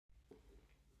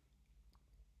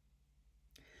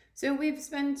So we've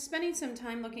been spending some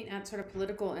time looking at sort of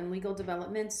political and legal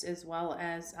developments as well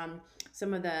as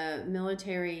some of the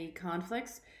military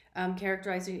conflicts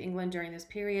characterizing England during this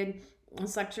period.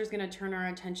 This lecture is going to turn our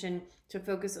attention to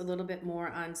focus a little bit more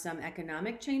on some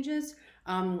economic changes.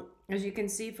 As you can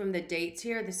see from the dates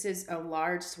here, this is a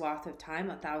large swath of time,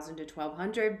 1000 to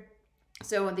 1200.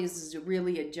 So this is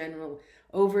really a general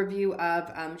overview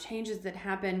of changes that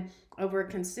happen over a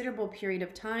considerable period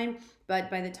of time. But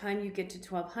by the time you get to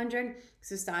 1200,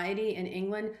 society in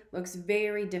England looks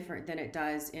very different than it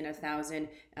does in 1000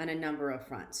 on a number of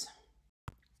fronts.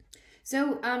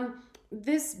 So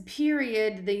this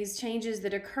period, these changes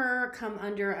that occur come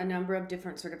under a number of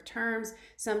different sort of terms.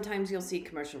 Sometimes you'll see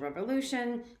commercial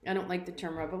revolution. I don't like the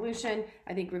term revolution.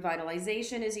 I think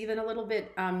revitalization is even a little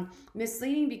bit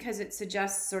misleading because it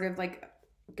suggests sort of like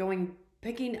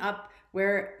picking up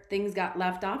where things got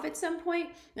left off at some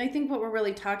point. And I think what we're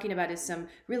really talking about is some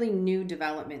really new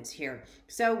developments here.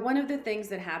 So one of the things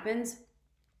that happens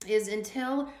is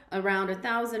until around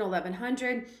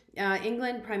 1100,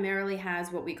 England primarily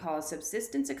has what we call a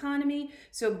subsistence economy.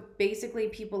 So basically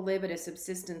people live at a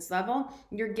subsistence level.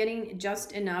 You're getting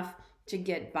just enough to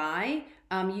get by.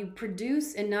 You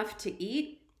produce enough to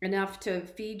eat, enough to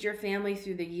feed your family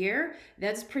through the year.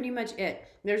 That's pretty much it.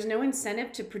 There's no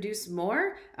incentive to produce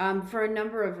more for a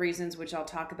number of reasons, which I'll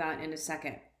talk about in a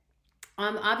second.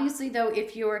 Obviously, though,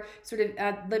 if you're sort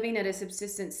of living at a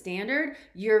subsistence standard,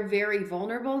 you're very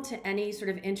vulnerable to any sort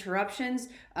of interruptions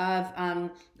of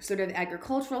sort of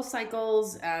agricultural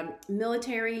cycles.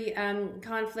 Military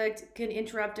conflict can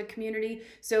interrupt a community,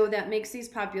 so that makes these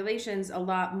populations a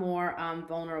lot more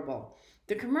vulnerable.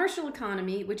 The commercial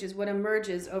economy, which is what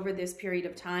emerges over this period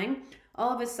of time, all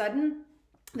of a sudden,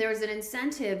 there's an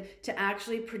incentive to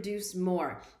actually produce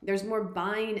more. There's more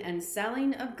buying and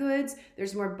selling of goods.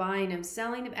 There's more buying and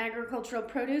selling of agricultural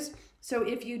produce. So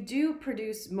if you do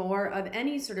produce more of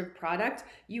any sort of product,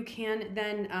 you can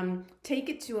then take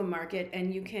it to a market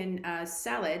and you can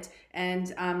sell it,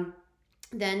 and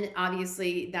then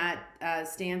obviously that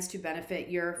stands to benefit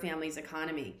your family's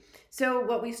economy. So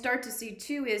what we start to see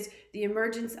too is the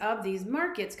emergence of these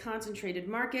markets, concentrated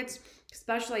markets,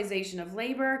 specialization of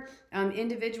labor,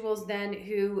 individuals then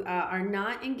who are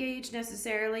not engaged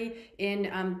necessarily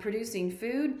in producing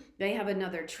food. They have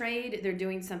another trade, they're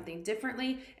doing something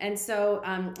differently. And so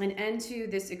an end to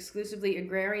this exclusively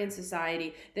agrarian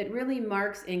society that really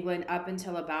marks England up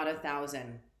until about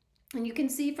 1000. And you can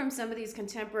see from some of these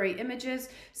contemporary images,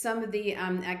 some of the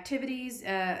activities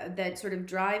that sort of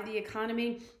drive the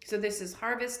economy. So this is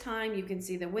harvest time. You can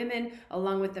see the women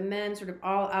along with the men sort of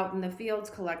all out in the fields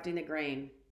collecting the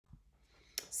grain.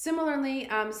 Similarly,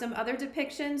 some other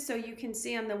depictions. So you can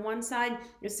see on the one side,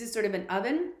 this is sort of an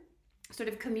oven, sort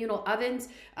of communal ovens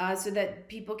so that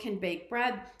people can bake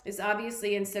bread. Is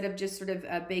obviously, instead of just sort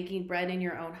of baking bread in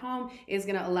your own home, is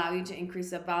going to allow you to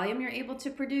increase the volume you're able to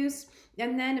produce.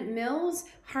 And then mills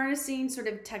harnessing sort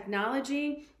of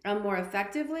technology more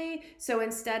effectively. So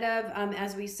instead of,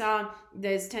 as we saw,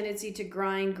 this tendency to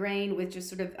grind grain with just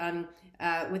sort of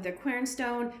with a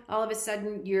quernstone, all of a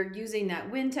sudden you're using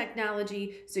that wind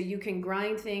technology so you can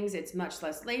grind things. It's much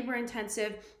less labor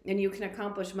intensive and you can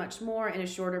accomplish much more in a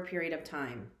shorter period of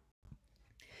time.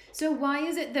 So why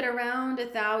is it that around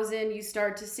 1000 you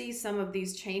start to see some of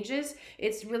these changes?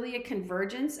 It's really a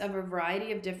convergence of a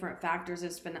variety of different factors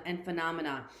and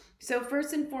phenomena. So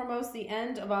first and foremost, the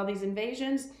end of all these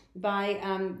invasions. By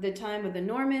the time of the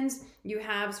Normans, you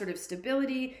have sort of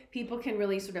stability. People can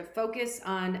really sort of focus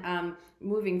on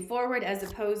moving forward as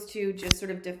opposed to just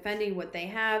sort of defending what they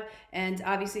have. And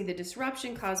obviously the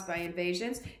disruption caused by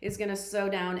invasions is going to slow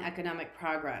down economic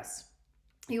progress.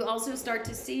 You also start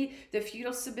to see the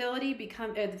feudal stability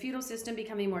the feudal system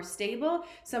becoming more stable.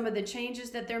 Some of the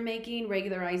changes that they're making,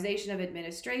 regularization of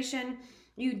administration.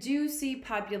 You do see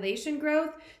population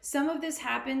growth. Some of this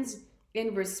happens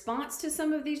in response to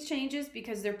some of these changes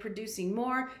because they're producing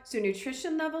more, so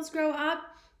nutrition levels grow up.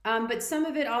 But some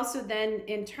of it also then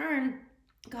in turn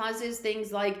causes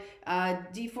things like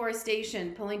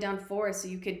deforestation, pulling down forests so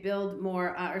you could build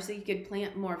more or so you could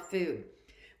plant more food.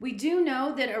 We do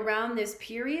know that around this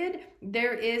period,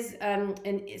 there is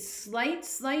a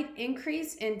slight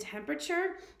increase in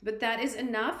temperature, but that is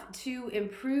enough to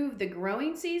improve the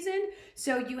growing season.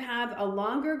 So you have a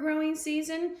longer growing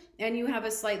season and you have a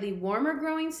slightly warmer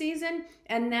growing season,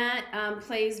 and that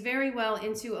plays very well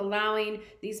into allowing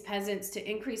these peasants to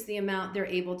increase the amount they're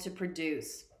able to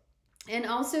produce. and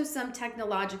also some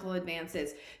technological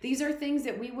advances. These are things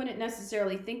that we wouldn't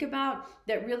necessarily think about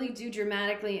that really do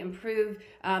dramatically improve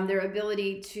their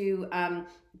ability to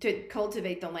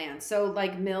cultivate the land. So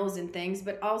like mills and things,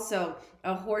 but also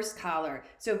a horse collar.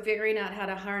 So figuring out how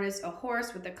to harness a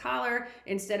horse with a collar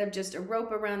instead of just a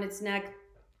rope around its neck,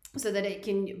 so that it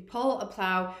can pull a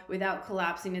plow without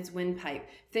collapsing its windpipe.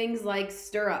 Things like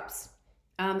stirrups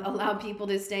allow people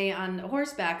to stay on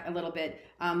horseback a little bit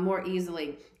more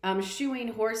easily.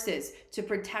 Shoeing horses to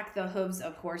protect the hooves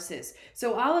of horses.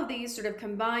 So all of these sort of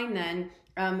combined then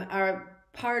are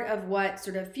part of what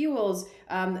sort of fuels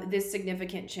this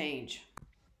significant change.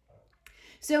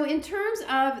 So in terms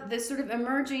of the sort of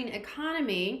emerging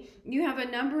economy, you have a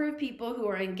number of people who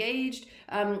are engaged.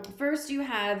 First, you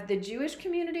have the Jewish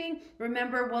community.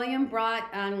 Remember, William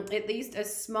brought at least a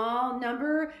small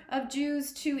number of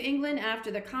Jews to England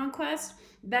after the conquest.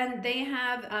 Then they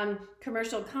have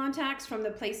commercial contacts from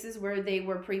the places where they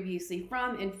were previously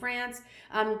from in France.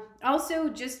 Also,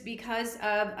 just because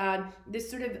of this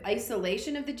sort of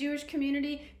isolation of the Jewish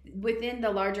community within the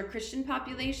larger Christian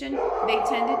population, they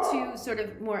tended to sort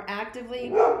of more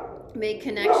actively make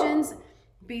connections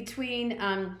between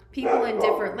people in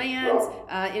different lands,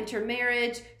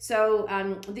 intermarriage. So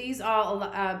these all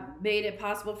made it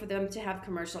possible for them to have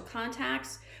commercial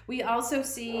contacts. We also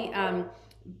see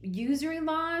usury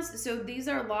laws. So these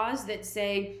are laws that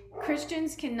say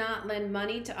Christians cannot lend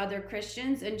money to other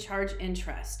Christians and charge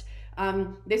interest.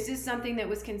 This is something that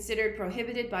was considered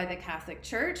prohibited by the Catholic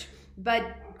Church,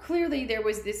 but clearly there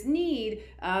was this need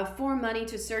for money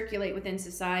to circulate within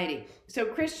society. So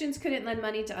Christians couldn't lend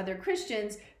money to other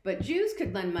Christians, but Jews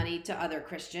could lend money to other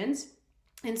Christians.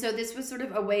 And so this was sort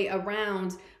of a way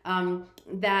around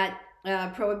that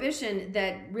prohibition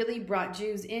that really brought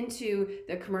Jews into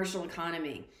the commercial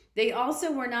economy. They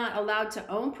also were not allowed to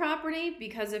own property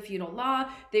because of feudal law.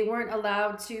 They weren't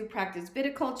allowed to practice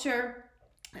viticulture,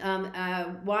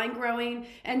 wine growing,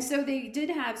 and so they did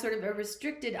have sort of a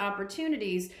restricted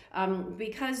opportunities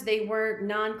because they were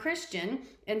non-Christian,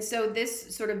 and so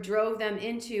this sort of drove them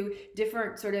into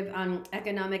different sort of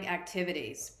economic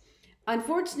activities.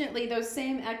 Unfortunately, those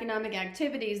same economic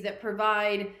activities that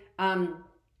provide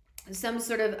some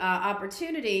sort of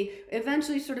opportunity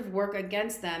eventually sort of work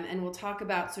against them, and we'll talk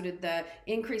about sort of the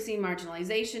increasing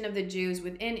marginalization of the Jews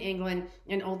within England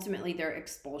and ultimately their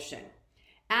expulsion.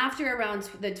 After around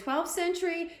the 12th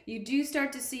century, you do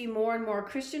start to see more and more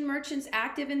Christian merchants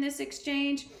active in this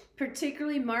exchange,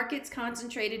 particularly markets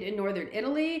concentrated in northern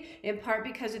Italy, in part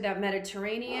because of that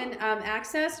Mediterranean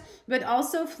access, but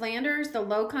also Flanders, the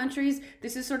Low Countries.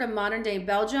 This is sort of modern day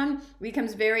Belgium,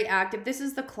 becomes very active. This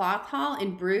is the Cloth Hall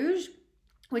in Bruges,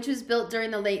 which was built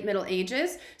during the late Middle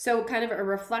Ages. So kind of a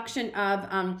reflection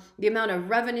of the amount of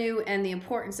revenue and the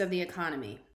importance of the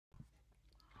economy.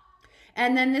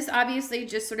 And then this obviously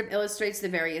just sort of illustrates the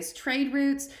various trade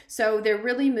routes. So they're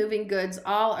really moving goods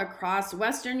all across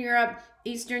Western Europe,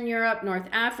 Eastern Europe, North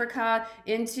Africa,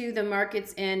 into the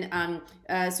markets in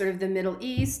sort of the Middle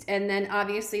East. And then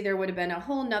obviously there would have been a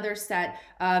whole nother set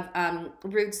of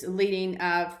routes leading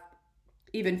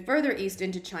even further east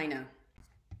into China.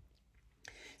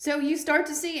 So you start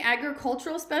to see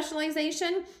agricultural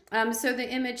specialization. So the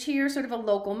image here, sort of a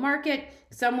local market,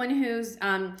 someone who's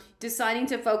deciding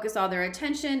to focus all their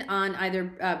attention on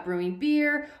either brewing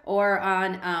beer or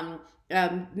on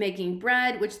making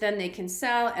bread, which then they can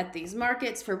sell at these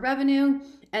markets for revenue.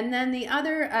 And then the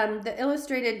other, the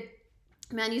illustrated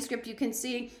manuscript you can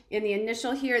see in the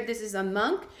initial here, this is a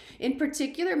monk. In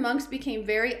particular, monks became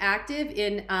very active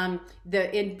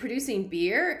in producing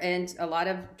beer, and a lot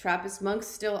of Trappist monks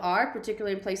still are,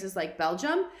 particularly in places like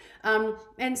Belgium.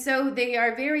 And so they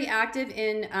are very active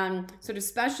in sort of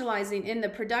specializing in the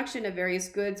production of various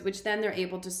goods, which then they're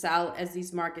able to sell as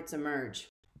these markets emerge.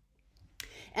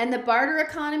 And the barter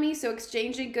economy, so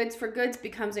exchanging goods for goods,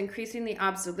 becomes increasingly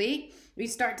obsolete. We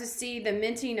start to see the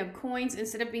minting of coins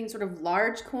instead of being sort of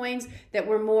large coins that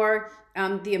were more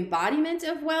the embodiment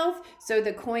of wealth. So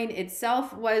the coin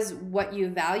itself was what you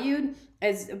valued,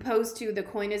 as opposed to the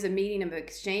coin as a medium of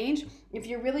exchange. If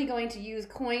you're really going to use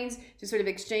coins to sort of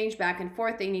exchange back and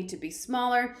forth, they need to be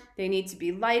smaller, they need to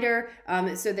be lighter,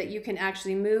 so that you can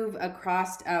actually move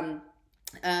across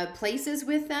places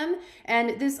with them.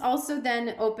 And this also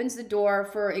then opens the door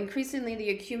for increasingly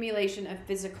the accumulation of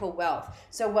physical wealth.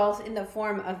 So wealth in the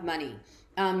form of money.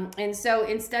 And so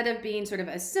instead of being sort of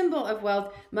a symbol of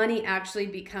wealth, money actually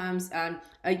becomes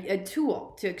a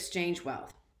tool to exchange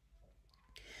wealth.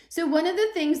 So one of the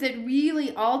things that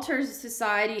really alters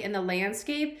society and the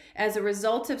landscape as a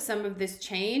result of some of this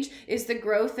change is the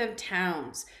growth of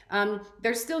towns.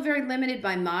 They're still very limited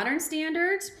by modern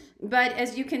standards, but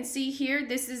as you can see here,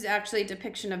 this is actually a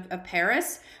depiction of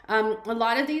Paris. A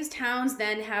lot of these towns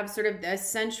then have sort of a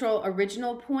central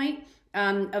original point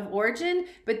of origin,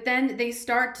 but then they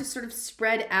start to sort of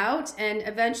spread out and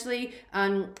eventually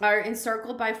are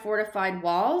encircled by fortified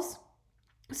walls.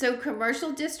 So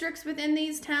commercial districts within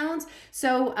these towns.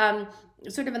 So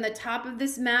sort of on the top of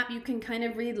this map, you can kind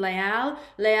of read Les Halles.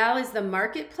 Les Halles is the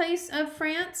marketplace of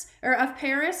France, or of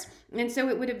Paris. And so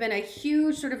it would have been a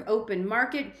huge sort of open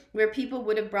market where people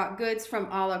would have brought goods from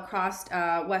all across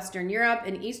Western Europe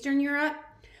and Eastern Europe.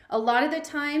 A lot of the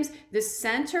times, the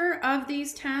center of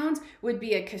these towns would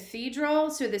be a cathedral,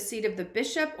 so the seat of the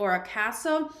bishop, or a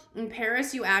castle. In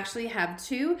Paris, you actually have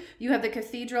two. You have the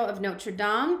Cathedral of Notre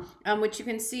Dame, which you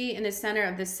can see in the center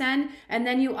of the Seine, and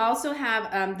then you also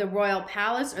have the Royal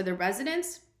Palace, or the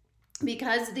residence.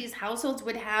 Because these households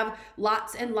would have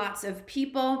lots and lots of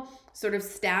people sort of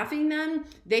staffing them,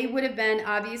 they would have been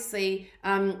obviously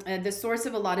the source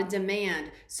of a lot of demand.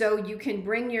 So you can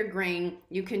bring your grain,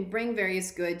 you can bring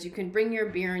various goods, you can bring your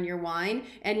beer and your wine,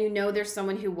 and you know there's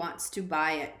someone who wants to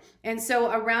buy it. And so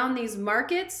around these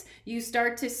markets, you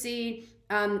start to see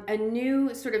a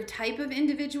new sort of type of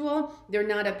individual. They're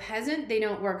not a peasant, they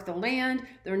don't work the land,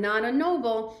 they're not a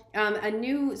noble, a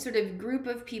new sort of group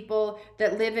of people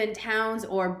that live in towns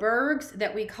or burghs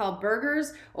that we call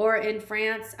burghers, or in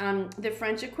France, the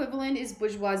French equivalent is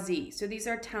bourgeoisie. So these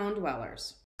are town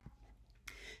dwellers.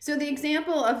 So the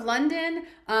example of London,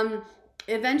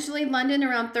 eventually London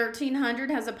around 1300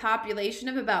 has a population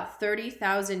of about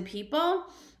 30,000 people.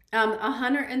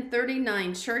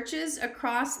 139 churches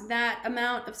across that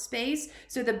amount of space.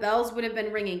 So the bells would have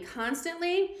been ringing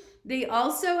constantly. They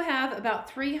also have about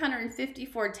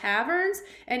 354 taverns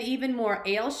and even more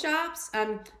ale shops.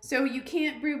 So you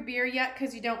can't brew beer yet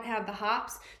because you don't have the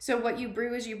hops. So what you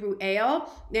brew is you brew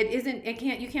ale.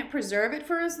 You can't preserve it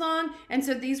for as long. And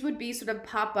so these would be sort of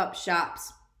pop-up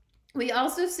shops. We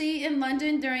also see in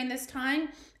London during this time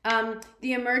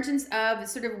the emergence of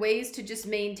sort of ways to just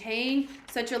maintain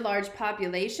such a large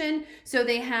population. So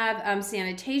they have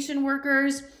sanitation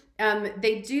workers.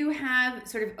 They do have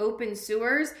sort of open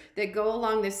sewers that go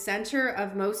along the center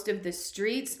of most of the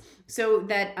streets, so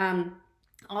that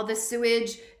all the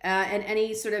sewage and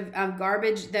any sort of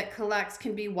garbage that collects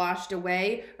can be washed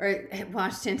away or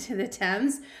washed into the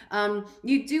Thames.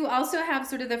 You do also have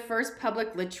sort of the first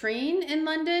public latrine in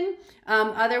London.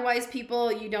 Otherwise,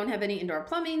 you don't have any indoor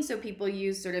plumbing, so people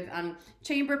use sort of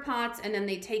chamber pots, and then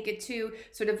they take it to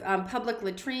sort of public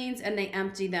latrines and they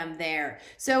empty them there.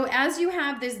 So as you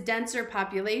have this denser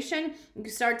population, you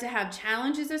start to have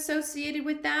challenges associated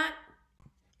with that.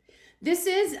 This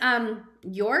is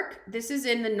York. This is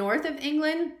in the north of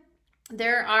England.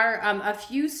 There are a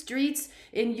few streets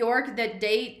in York that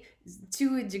date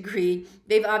to a degree.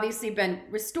 They've obviously been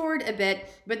restored a bit,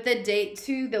 but that date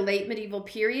to the late medieval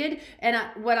period. And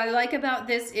what I like about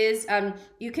this is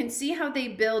you can see how they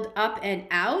build up and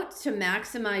out to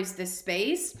maximize the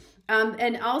space.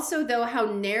 And also, though, how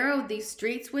narrow these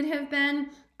streets would have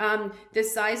been. The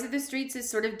size of the streets is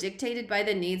sort of dictated by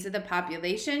the needs of the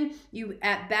population. You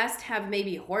at best have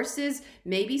maybe horses,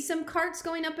 maybe some carts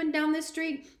going up and down the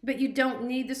street, but you don't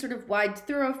need the sort of wide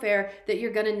thoroughfare that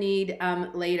you're going to need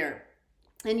later.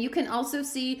 And you can also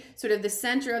see sort of the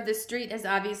center of the street has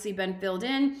obviously been filled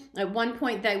in. At one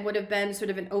point, that would have been sort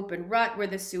of an open rut where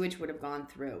the sewage would have gone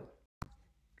through.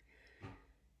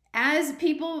 As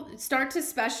people start to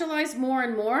specialize more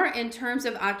and more in terms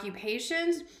of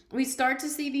occupations, we start to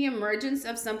see the emergence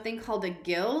of something called a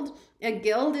guild. A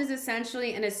guild is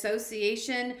essentially an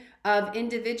association of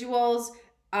individuals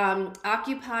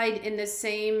occupied in the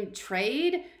same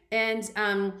trade, and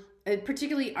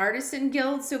particularly artisan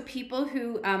guilds, so people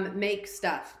who make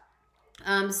stuff.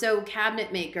 So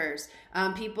cabinet makers,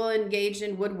 people engaged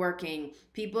in woodworking,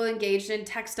 people engaged in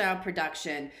textile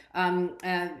production,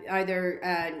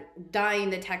 either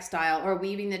dyeing the textile or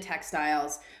weaving the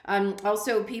textiles.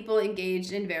 Also people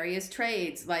engaged in various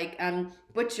trades like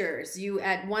butchers.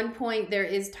 At one point there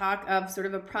is talk of sort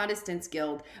of a Protestants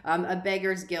guild, a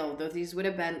beggars guild, though these would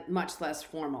have been much less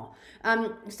formal.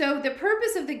 So the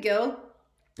purpose of the guild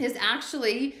is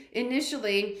actually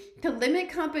initially to limit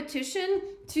competition,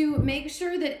 to make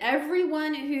sure that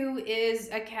everyone who is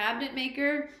a cabinet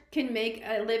maker can make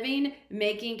a living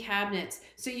making cabinets.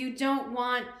 So you don't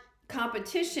want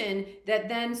competition that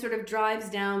then sort of drives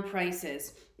down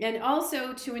prices. And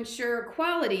also to ensure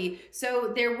quality.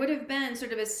 So there would have been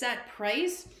sort of a set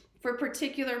price for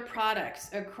particular products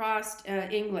across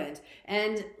England,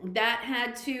 and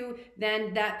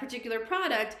that particular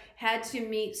product had to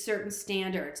meet certain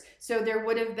standards. So there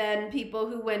would have been people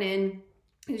who went in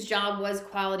whose job was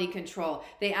quality control.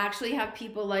 They actually have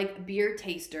people like beer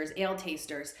tasters, ale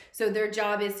tasters. So their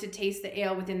job is to taste the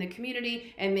ale within the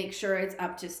community and make sure it's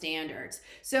up to standards.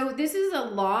 So this is a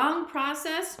long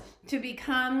process to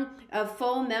become a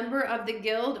full member of the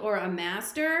guild or a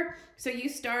master. So you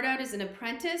start out as an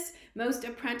apprentice. Most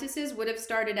apprentices would have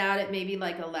started out at maybe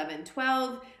like 11,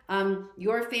 12.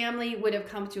 Your family would have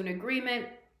come to an agreement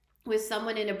with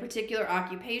someone in a particular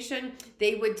occupation.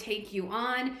 They would take you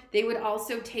on. They would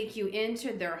also take you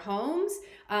into their homes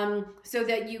so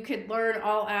that you could learn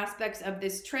all aspects of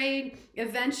this trade.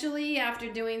 Eventually,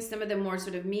 after doing some of the more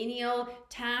sort of menial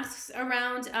tasks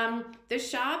around the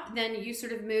shop, then you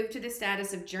sort of move to the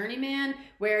status of journeyman,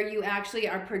 where you actually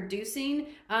are producing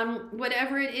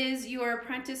whatever it is you are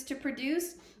apprenticed to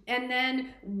produce. And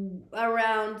then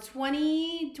around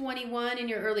 20, 21, in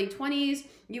your early 20s,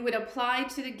 you would apply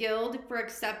to the guild for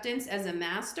acceptance as a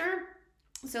master.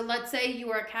 So let's say you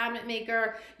were a cabinet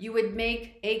maker, you would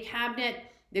make a cabinet.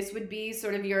 This would be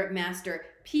sort of your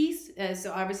masterpiece.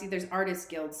 So obviously there's artist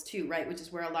guilds too, right? Which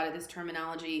is where a lot of this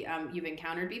terminology you've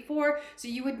encountered before. So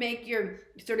you would make your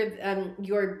sort of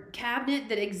your cabinet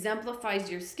that exemplifies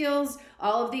your skills.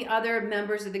 All of the other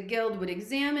members of the guild would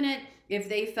examine it. If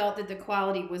they felt that the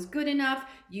quality was good enough,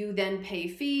 you then pay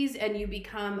fees and you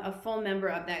become a full member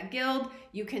of that guild.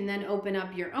 You can then open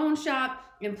up your own shop,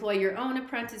 employ your own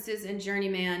apprentices and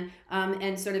journeyman,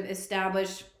 and sort of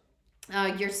establish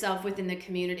yourself within the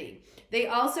community. They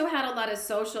also had a lot of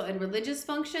social and religious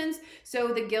functions. So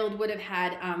the guild would have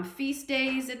had feast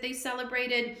days that they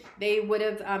celebrated. They would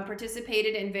have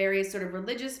participated in various sort of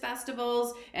religious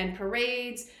festivals and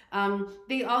parades.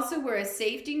 They also were a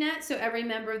safety net. So every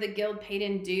member of the guild paid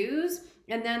in dues.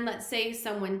 And then let's say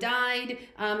someone died,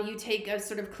 you take a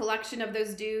sort of collection of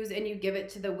those dues and you give it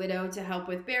to the widow to help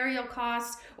with burial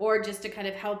costs, or just to kind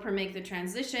of help her make the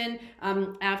transition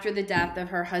after the death of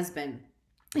her husband.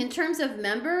 In terms of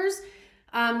members,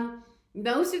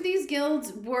 most of these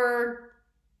guilds were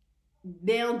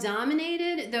male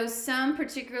dominated, though some,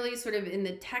 particularly sort of in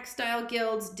the textile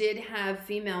guilds, did have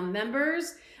female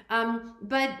members.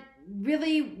 But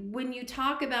really, when you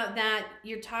talk about that,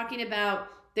 you're talking about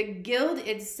the guild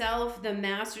itself. The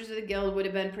masters of the guild would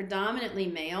have been predominantly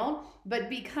male, but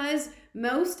because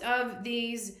most of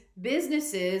these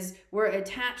businesses were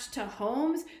attached to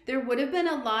homes, there would have been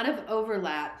a lot of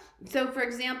overlap. So for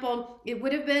example, it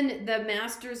would have been the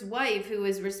master's wife who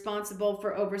was responsible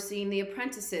for overseeing the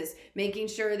apprentices, making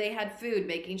sure they had food,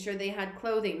 making sure they had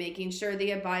clothing, making sure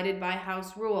they abided by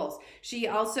house rules. She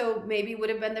also maybe would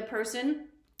have been the person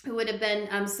who would have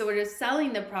been sort of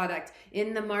selling the product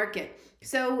in the market.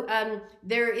 So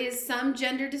there is some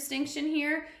gender distinction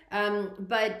here,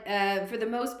 but for the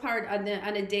most part, on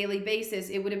a daily basis,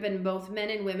 it would have been both men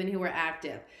and women who were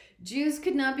active. Jews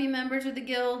could not be members of the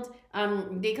guild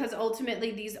because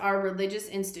ultimately these are religious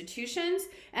institutions.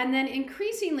 And then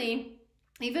increasingly,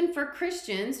 even for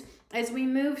Christians, as we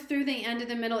move through the end of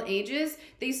the Middle Ages,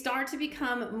 they start to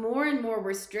become more and more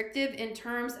restrictive in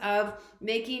terms of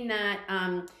making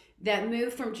that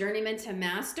move from journeyman to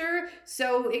master.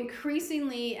 So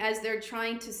increasingly, as they're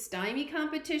trying to stymie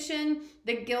competition,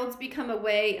 the guilds become a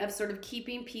way of sort of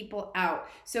keeping people out.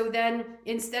 So then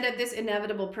instead of this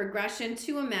inevitable progression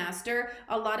to a master,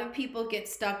 a lot of people get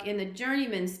stuck in the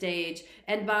journeyman stage.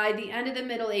 And by the end of the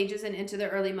Middle Ages and into the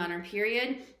early modern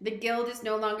period, the guild is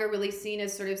no longer really seen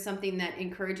as sort of something that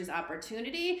encourages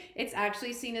opportunity. It's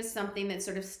actually seen as something that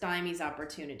sort of stymies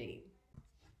opportunity.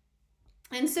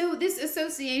 And so this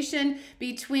association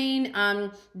between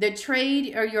the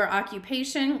trade or your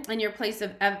occupation and your place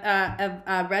of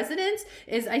residence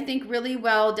is, I think, really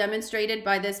well demonstrated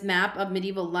by this map of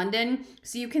medieval London.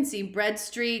 So you can see Bread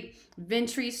Street,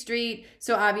 Vintry Street.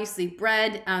 So obviously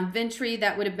bread, Vintry,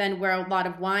 that would have been where a lot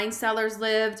of wine sellers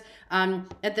lived.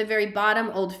 At the very bottom,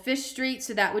 Old Fish Street.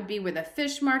 So that would be where the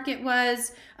fish market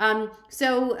was.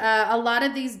 So a lot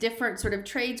of these different sort of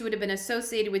trades would have been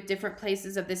associated with different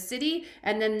places of the city.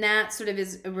 And then that sort of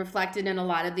is reflected in a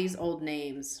lot of these old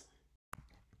names.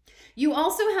 You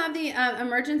also have the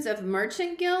emergence of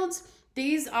merchant guilds.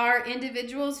 These are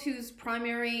individuals whose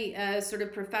primary sort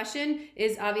of profession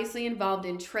is obviously involved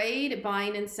in trade,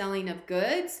 buying and selling of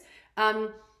goods.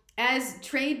 As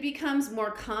trade becomes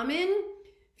more common,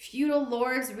 feudal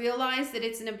lords realize that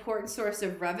it's an important source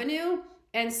of revenue.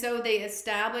 And so they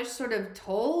establish sort of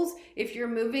tolls. If you're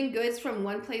moving goods from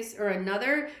one place or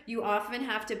another, you often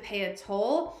have to pay a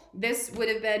toll. This would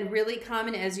have been really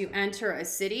common as you enter a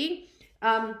city.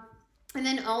 And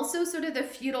then also sort of the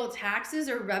feudal taxes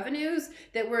or revenues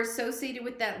that were associated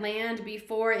with that land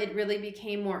before it really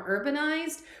became more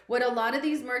urbanized. What a lot of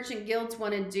these merchant guilds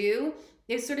want to do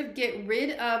is sort of get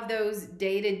rid of those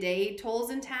day-to-day tolls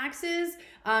and taxes,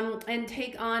 and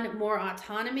take on more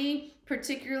autonomy,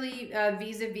 particularly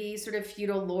vis-a-vis sort of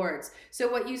feudal lords. So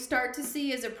what you start to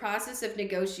see is a process of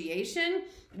negotiation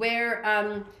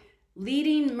where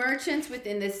leading merchants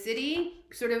within the city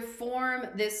sort of form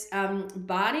this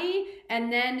body,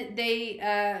 and then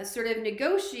they sort of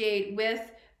negotiate with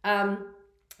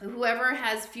whoever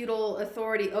has feudal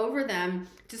authority over them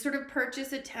to sort of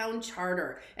purchase a town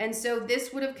charter. And so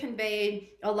this would have conveyed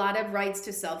a lot of rights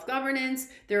to self-governance,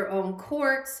 their own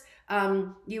courts.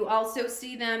 You also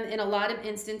see them in a lot of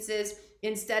instances,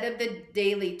 instead of the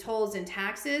daily tolls and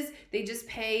taxes, they just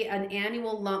pay an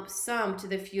annual lump sum to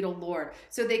the feudal lord.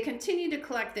 So they continue to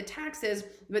collect the taxes,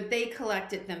 but they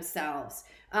collect it themselves.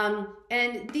 And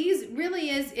it really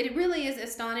is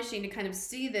astonishing to kind of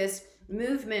see this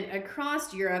movement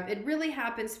across Europe. It really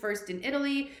happens first in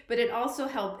Italy, but it also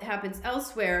happens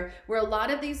elsewhere, where a lot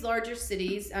of these larger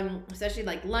cities, especially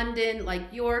like London,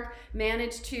 like York,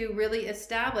 manage to really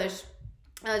establish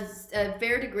a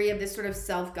fair degree of this sort of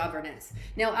self-governance.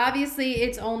 Now, obviously,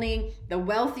 it's only the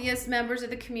wealthiest members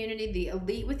of the community, the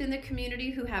elite within the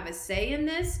community, who have a say in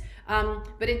this,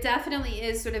 but it definitely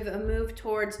is sort of a move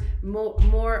towards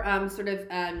more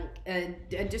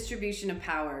a distribution of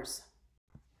powers.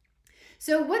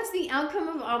 So what's the outcome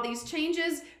of all these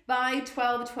changes? By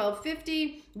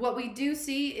 1250, what we do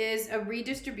see is a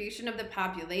redistribution of the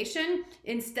population.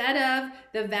 Instead of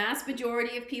the vast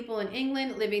majority of people in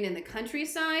England living in the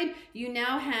countryside, you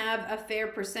now have a fair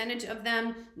percentage of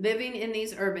them living in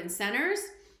these urban centers.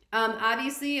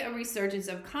 Obviously, a resurgence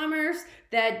of commerce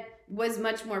that was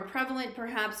much more prevalent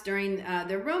perhaps during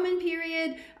the Roman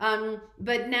period,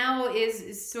 but now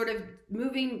is sort of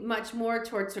moving much more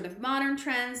towards sort of modern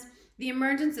trends. The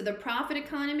emergence of the profit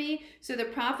economy. So the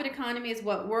profit economy is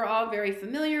what we're all very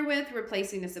familiar with,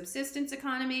 replacing the subsistence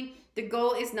economy. The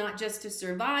goal is not just to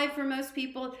survive for most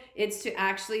people, it's to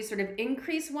actually sort of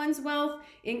increase one's wealth,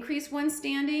 increase one's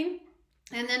standing.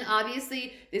 And then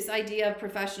obviously this idea of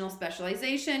professional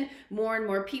specialization, more and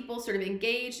more people sort of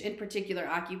engaged in particular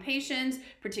occupations,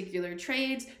 particular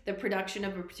trades, the production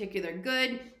of a particular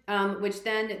good, which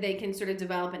then they can sort of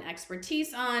develop an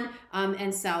expertise on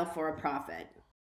and sell for a profit.